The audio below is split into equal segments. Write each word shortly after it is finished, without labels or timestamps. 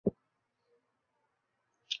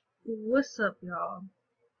What's up, y'all?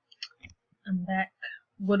 I'm back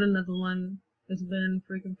with another one. It's been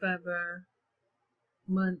freaking forever,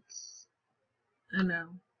 months, I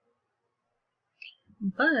know.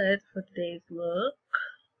 But for today's look,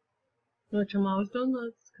 which I'm always doing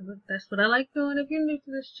looks, because that's what I like doing if you're new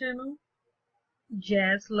to this channel,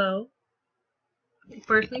 Jazz Low.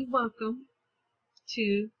 Firstly, welcome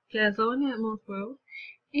to Jazz Low and Atmos World.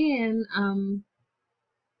 And,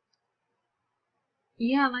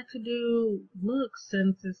 yeah, I like to do looks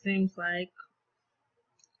since it seems like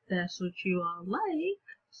that's what you all like.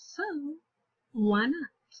 So, why not?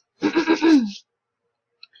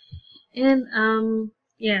 And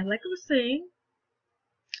yeah, like I was saying,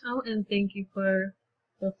 oh, and thank you for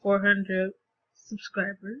the 400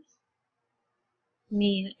 subscribers.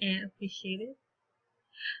 Me and appreciate it.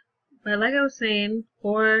 But like I was saying,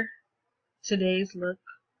 for today's look,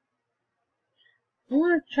 I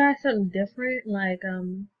want to try something different. Like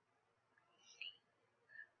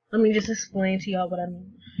let me just explain to y'all what I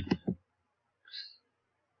mean.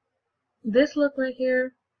 This look right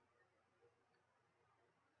here,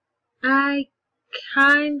 I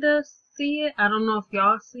kinda see it. I don't know if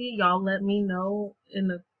y'all see it. Y'all let me know in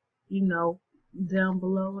the, down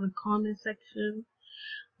below in the comment section.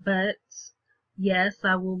 But yes,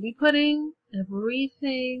 I will be putting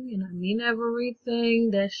everything, and I mean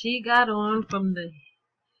everything, that she got on from the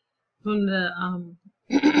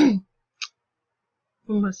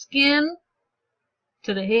from her skin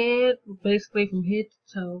to the head, basically from head to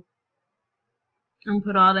toe. I'm gonna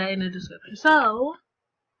put all that in the description. So,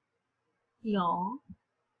 y'all,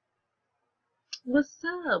 what's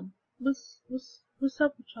up? What's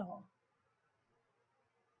up with y'all?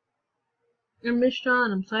 I missed y'all,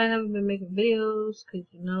 and I'm sorry I haven't been making videos, cause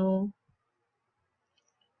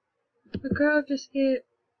the girl just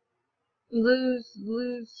lose,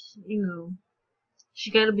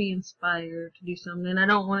 she gotta be inspired to do something. I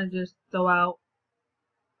don't want to just throw out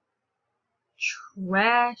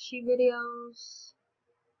trashy videos.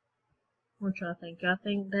 What y'all think? Y'all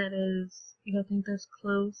think that's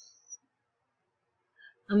close?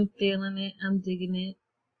 I'm feeling it. I'm digging it.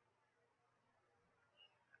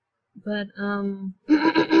 But,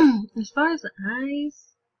 as far as the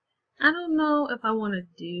eyes, I don't know if I want to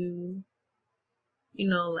do,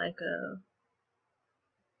 like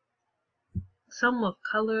some of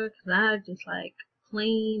color, cause I just like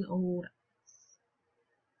plain old eyes.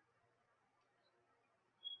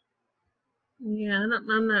 Yeah,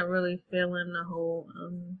 I'm not really feeling the whole,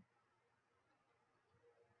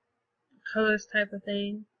 colors type of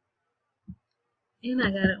thing. And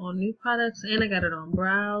I got it on new products, and I got it on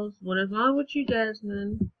brows. What is wrong with you,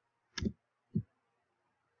 Jasmine?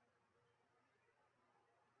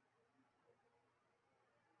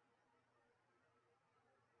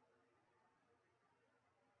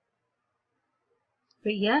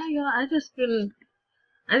 But yeah, y'all, I just been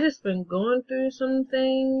going through some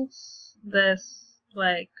things that's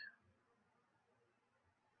like,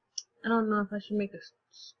 I don't know if I should make a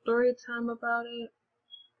story time about it.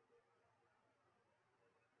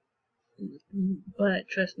 But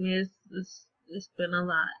trust me, it's been a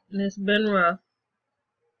lot, and it's been rough.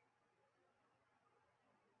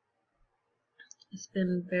 It's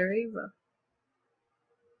been very rough.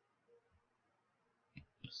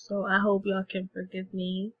 So I hope y'all can forgive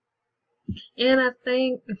me. And I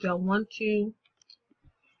think if y'all want to,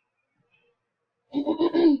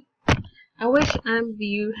 I wish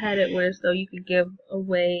Imvu had it where so you could give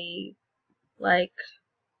away like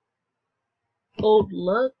old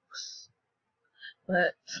looks,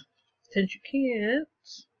 but since you can't,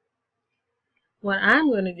 what I'm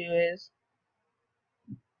gonna do is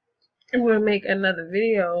I'm gonna make another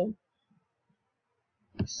video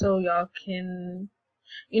so y'all can,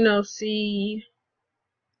 see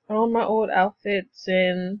all my old outfits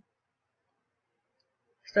and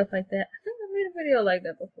stuff like that. I think I made a video like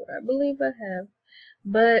that before. I believe I have.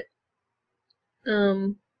 But,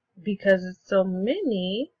 because it's so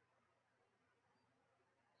many,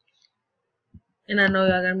 and I know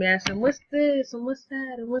y'all gonna be asking, what's this, and what's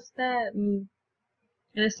that, and what's that, and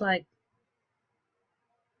it's like,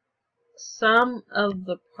 some of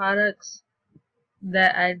the products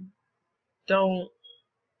that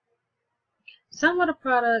some of the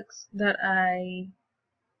products that I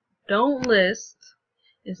don't list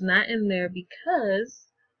is not in there because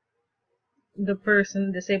the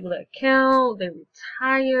person disabled their account, they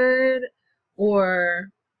retired,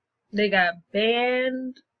 or they got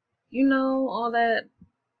banned, all that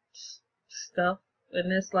stuff.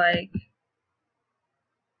 And it's like,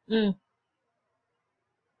 I'm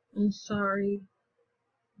sorry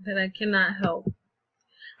that I cannot help.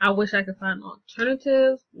 I wish I could find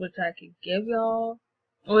alternatives, which I could give y'all,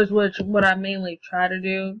 or is what I mainly try to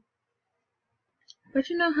do. But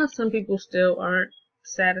you know how some people still aren't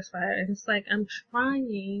satisfied, and it's like I'm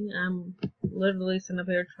literally sitting up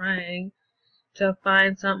here trying to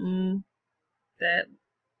find something that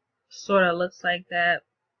sort of looks like that,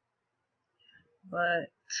 but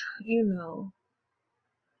you know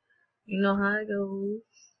how it goes.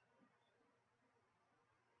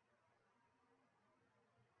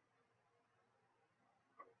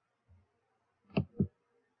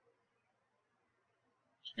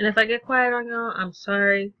 And if I get quiet on y'all, I'm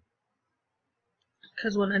sorry.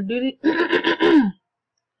 Cause when I do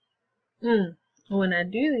when I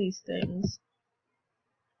do these things,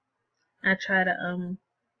 I try to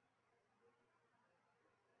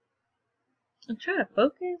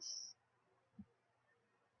focus.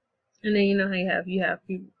 And then you know how you have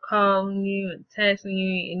people calling you and texting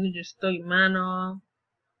you, and you just throw your mind off,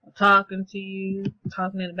 or talking to you,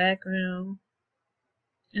 talking in the background.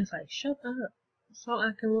 And it's like, shut up, so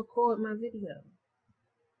I can record my video.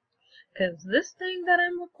 Cause this thing that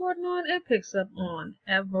I'm recording on, it picks up on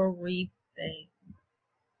everything.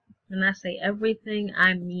 When I say everything,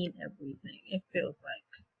 I mean everything. It feels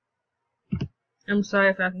like. I'm sorry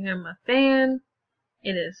if I can hear my fan.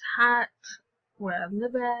 It is hot where I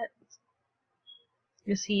live at.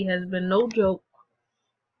 This heat has been no joke.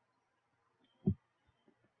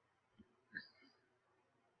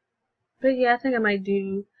 But yeah, I think I might,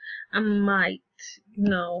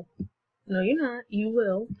 no, you're not, you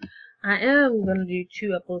will. I am gonna do 2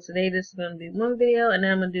 uploads today. This is gonna be one video, and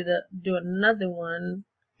then I'm gonna do another one,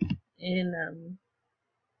 and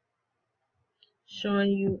showing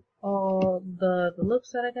you all the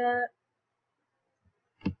looks that I got.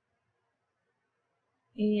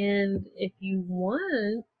 And if you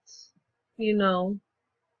want,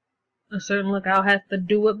 a certain look, I'll have to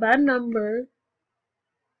do it by number,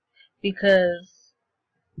 because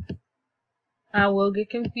I will get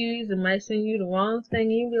confused and might send you the wrong thing,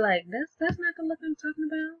 and you'll be like, that's not the look I'm talking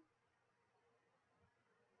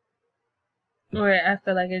about. Or I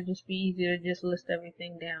feel like it'd just be easier to just list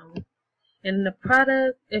everything down. And the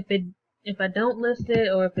product, if I don't list it,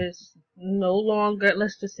 or if it's no longer,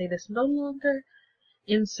 let's just say this, no longer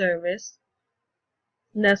in service,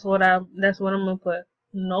 that's what I'm gonna put.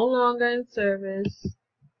 No longer in service.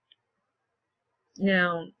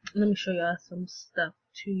 Now, let me show y'all some stuff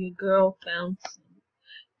too. Your girl found some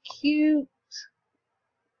cute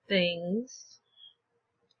things.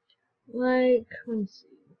 Like, let me see.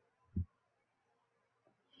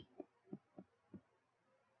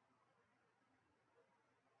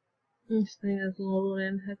 This thing is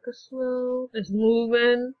loading hecka slow. It's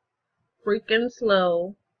moving freaking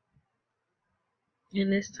slow.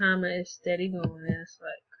 And this timer is steady going. And it's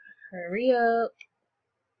like, hurry up.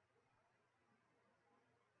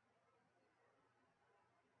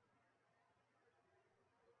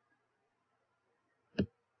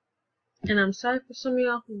 And I'm sorry for some of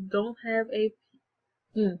y'all who don't have AP.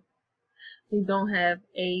 Who don't have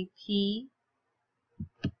AP.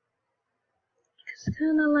 It's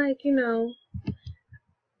kind of like,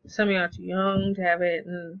 some of y'all too young to have it,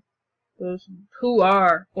 and those who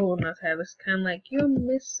are old enough to have it, it's kind of like you're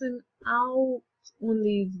missing out on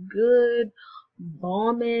these good,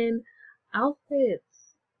 bombing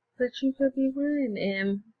outfits that you could be wearing.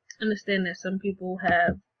 And understand that some people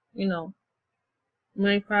have,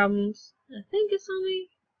 money problems. I think it's only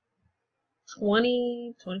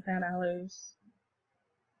 $25.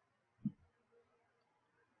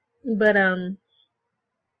 But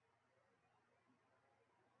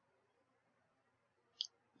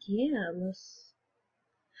yeah,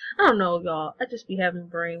 I don't know, y'all. I just be having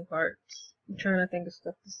brain farts. I'm trying to think of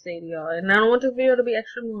stuff to say to y'all, and I don't want the video to be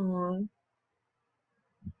extra long.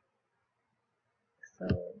 So,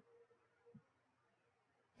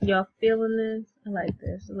 y'all feeling this? I like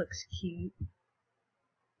this. It looks cute.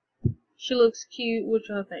 She looks cute. What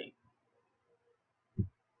y'all think?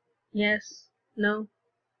 Yes? No?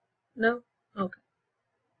 No? Okay.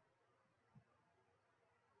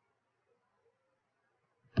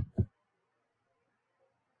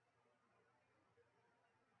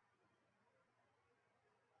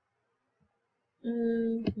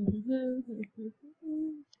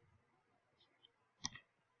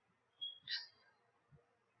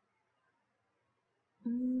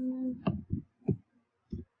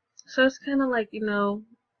 So it's kind of like,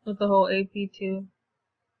 with the whole AP too.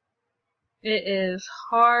 It is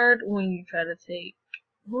hard when you try to take,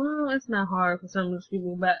 well, it's not hard for some of those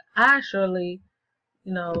people, but I surely,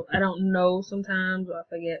 I don't know sometimes, or I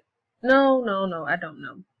forget. No, I don't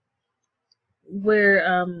know.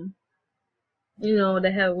 Where, you know,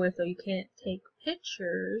 they have it where so you can't take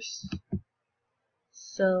pictures.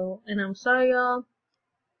 So, and I'm sorry, y'all.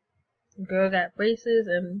 Girl got braces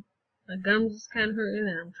and my gums is kind of hurting,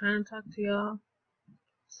 and I'm trying to talk to y'all.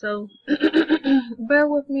 So, bear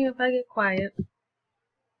with me if I get quiet.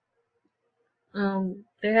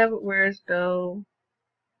 They have it where it's though,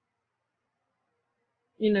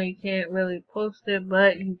 you know, you can't really post it,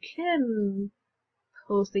 but you can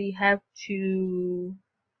post it. You have to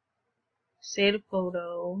save the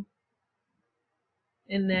photo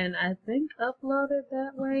and then I think upload it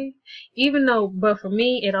that way. Even though, but for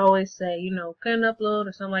me, it always say, you know, couldn't upload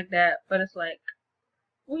or something like that. But it's like,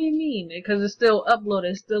 what do you mean? Because it's still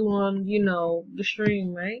uploaded, it's still on, you know, the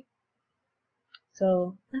stream, right?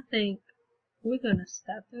 So I think we're gonna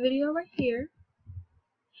stop the video right here,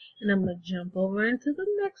 and I'm gonna jump over into the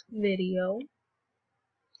next video,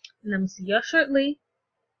 and I'm gonna see y'all shortly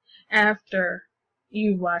after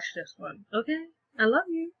you watch this one. Okay? I love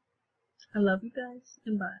you. I love you guys,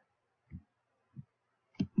 and bye.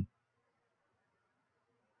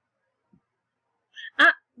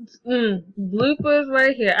 Bloopers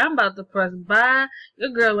right here. I'm about to press buy. Your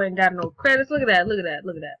girl ain't got no credits. Look at that. Look at that.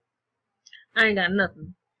 Look at that. I ain't got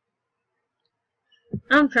nothing.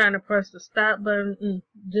 I'm trying to press the stop button.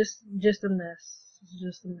 Just a mess.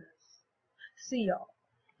 Just a mess. See y'all.